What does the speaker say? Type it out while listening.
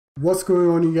What's going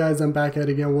on, you guys? I'm back at it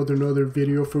again with another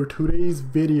video. For today's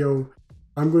video,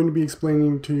 I'm going to be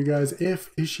explaining to you guys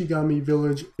if Ishigami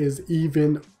village is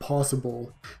even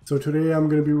possible. So today I'm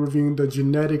going to be reviewing the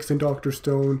genetics in Dr.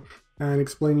 Stone and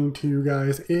explaining to you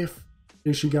guys if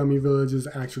Ishigami village is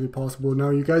actually possible. Now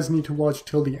you guys need to watch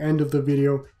till the end of the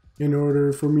video in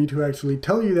order for me to actually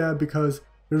tell you that, because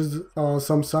there's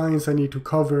some science I need to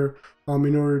cover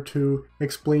in order to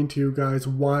explain to you guys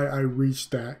why I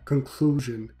reached that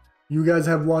conclusion. You guys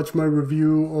have watched my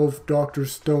review of Dr.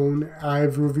 Stone.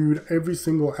 I've reviewed every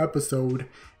single episode,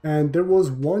 and there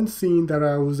was one scene that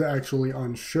I was actually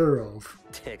unsure of.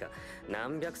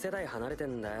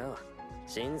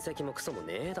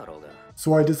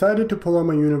 So I decided to pull out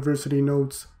my university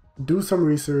notes, do some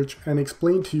research, and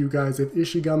explain to you guys if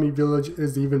Ishigami village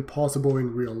is even possible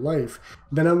in real life.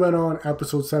 Then I went on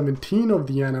episode 17 of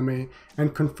the anime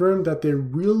and confirmed that they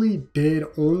really did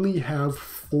only have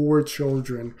 4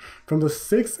 children. From the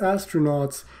 6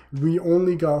 astronauts, we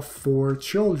only got 4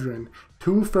 children.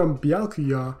 2 from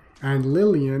Byakuya and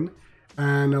Lillian,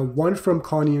 and 1 from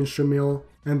Connie and Shamil,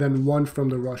 and then 1 from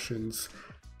the Russians.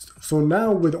 So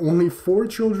now, with only 4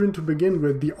 children to begin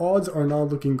with, the odds are not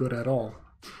looking good at all.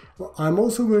 I'm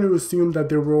also going to assume that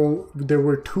there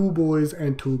were 2 boys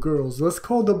and 2 girls. Let's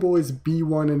call the boys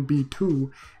B1 and B2,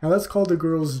 and let's call the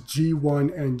girls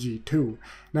G1 and G2.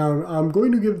 Now, I'm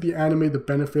going to give the anime the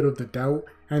benefit of the doubt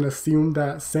and assume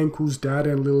that Senku's dad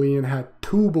and Lillian had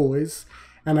 2 boys,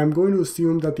 and I'm going to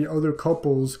assume that the other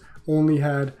couples only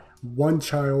had 1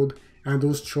 child, and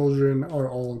those children are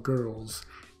all girls.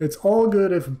 It's all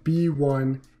good if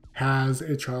B1 has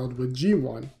a child with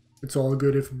G1. It's all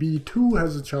good if B2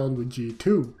 has a child with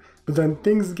G2, but then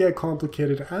things get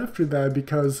complicated after that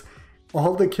because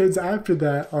all the kids after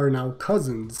that are now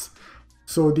cousins.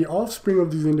 So the offspring of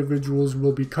these individuals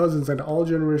will be cousins, and all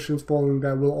generations following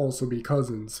that will also be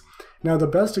cousins. Now, the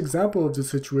best example of this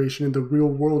situation in the real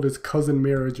world is cousin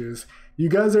marriages. You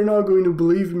guys are not going to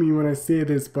believe me when I say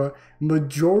this, but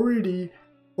majority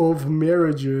of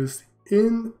marriages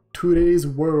in today's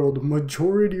world,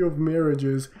 majority of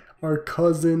marriages are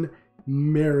cousin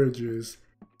marriages.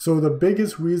 So the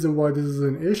biggest reason why this is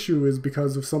an issue is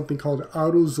because of something called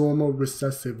autosomal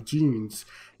recessive genes.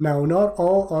 Now, not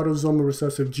all autosomal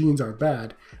recessive genes are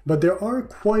bad, but there are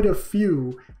quite a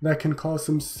few that can cause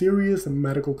some serious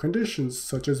medical conditions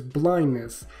such as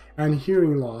blindness and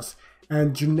hearing loss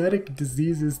and genetic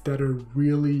diseases that are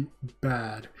really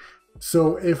bad.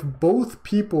 So if both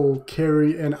people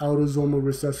carry an autosomal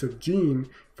recessive gene,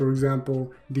 for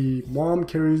example, the mom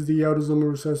carries the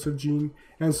autosomal recessive gene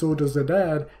and so does the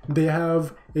dad, they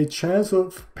have a chance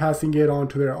of passing it on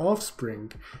to their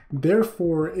offspring.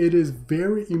 Therefore, it is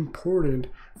very important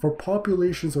for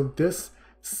populations of this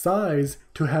size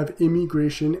to have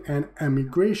immigration and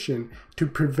emigration to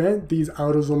prevent these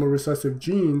autosomal recessive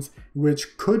genes,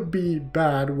 which could be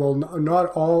bad. Well, not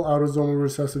all autosomal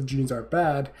recessive genes are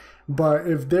bad, but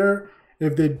if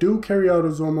they do carry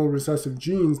autosomal recessive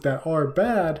genes that are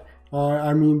bad,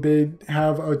 they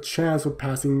have a chance of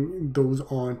passing those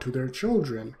on to their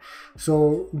children.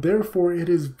 So therefore, it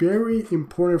is very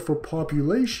important for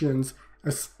populations,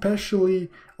 especially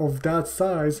of that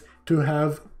size, to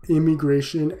have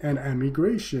immigration and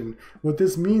emigration. What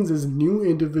this means is new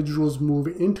individuals move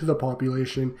into the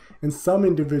population and some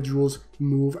individuals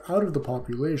move out of the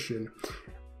population.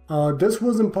 This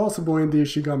wasn't possible in the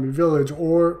Ishigami village,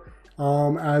 or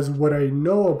as what I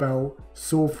know about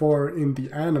so far in the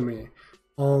anime.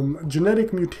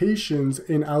 Genetic mutations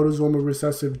in autosomal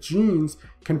recessive genes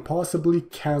can possibly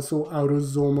cancel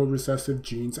autosomal recessive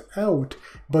genes out,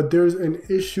 but there's an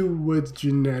issue with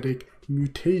genetic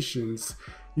mutations.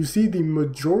 You see, the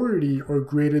majority, or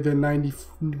greater than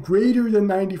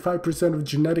 95% of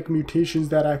genetic mutations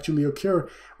that actually occur,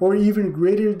 or even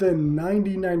greater than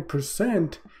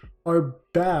 99%, are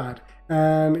bad.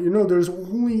 And there's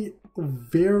only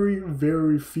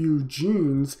very few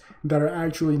genes that are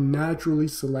actually naturally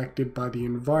selected by the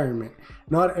environment.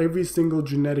 Not every single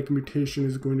genetic mutation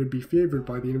is going to be favored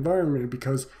by the environment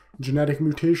because genetic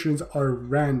mutations are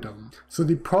random. So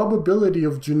the probability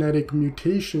of genetic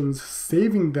mutations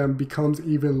saving them becomes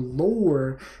even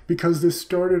lower because they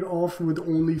started off with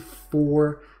only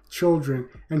 4 children,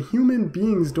 and human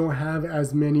beings don't have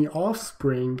as many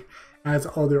offspring as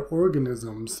other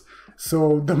organisms.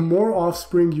 So the more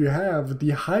offspring you have,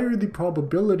 the higher the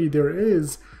probability there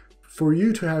is for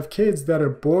you to have kids that are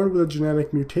born with a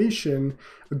genetic mutation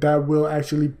that will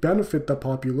actually benefit the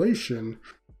population.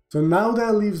 So now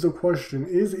that leaves the question,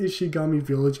 is Ishigami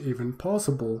village even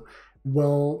possible?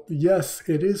 Well, yes,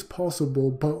 it is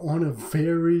possible, but on a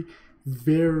very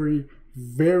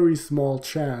very small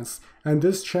chance, and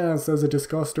this chance, as I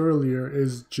discussed earlier,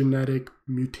 is genetic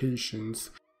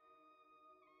mutations.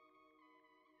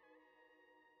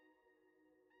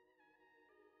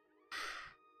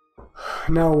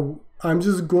 Now, I'm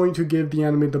just going to give the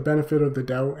anime the benefit of the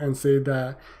doubt and say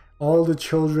that all the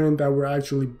children that were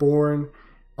actually born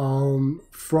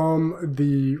from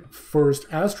the first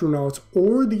astronauts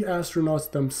or the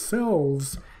astronauts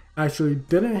themselves actually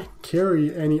didn't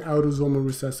carry any autosomal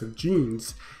recessive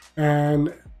genes,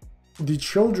 and the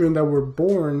children that were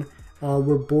born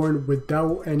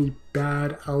without any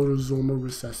bad autosomal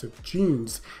recessive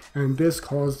genes, and this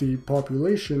caused the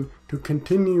population to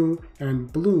continue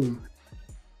and bloom.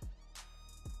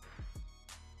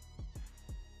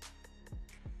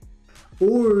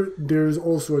 Or there's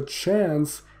also a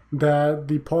chance that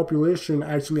the population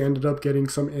actually ended up getting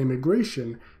some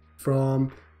immigration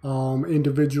from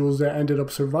individuals that ended up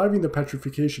surviving the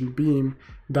petrification beam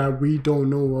that we don't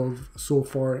know of so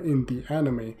far in the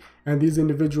anime. And these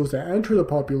individuals that enter the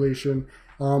population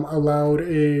allowed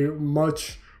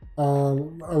much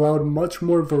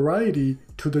more variety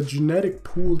to the genetic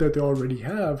pool that they already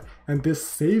have, and this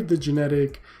saved the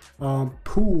genetic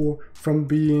pool from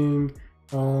being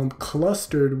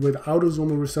clustered with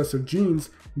autosomal recessive genes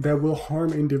that will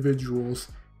harm individuals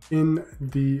in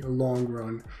the long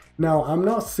run. Now, I'm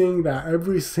not saying that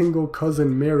every single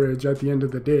cousin marriage at the end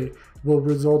of the day will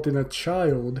result in a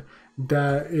child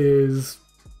that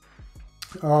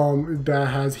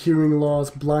has hearing loss,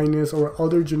 blindness, or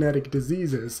other genetic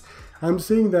diseases. I'm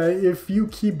saying that if you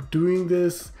keep doing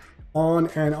this on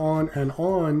and on and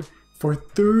on for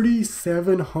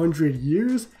 3,700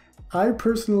 years, I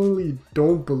personally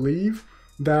don't believe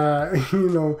that,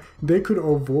 they could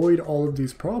avoid all of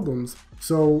these problems.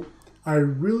 So I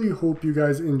really hope you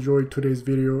guys enjoyed today's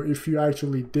video. If you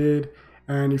actually did,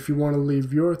 and if you want to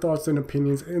leave your thoughts and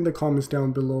opinions in the comments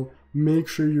down below, make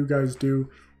sure you guys do.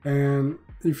 And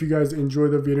if you guys enjoy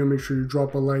the video, make sure you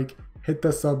drop a like, hit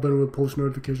that sub button with post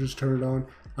notifications turned on.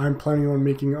 I'm planning on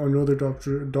making another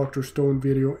Dr. Stone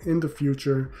video in the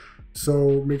future,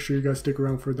 so make sure you guys stick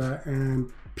around for that,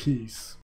 and peace.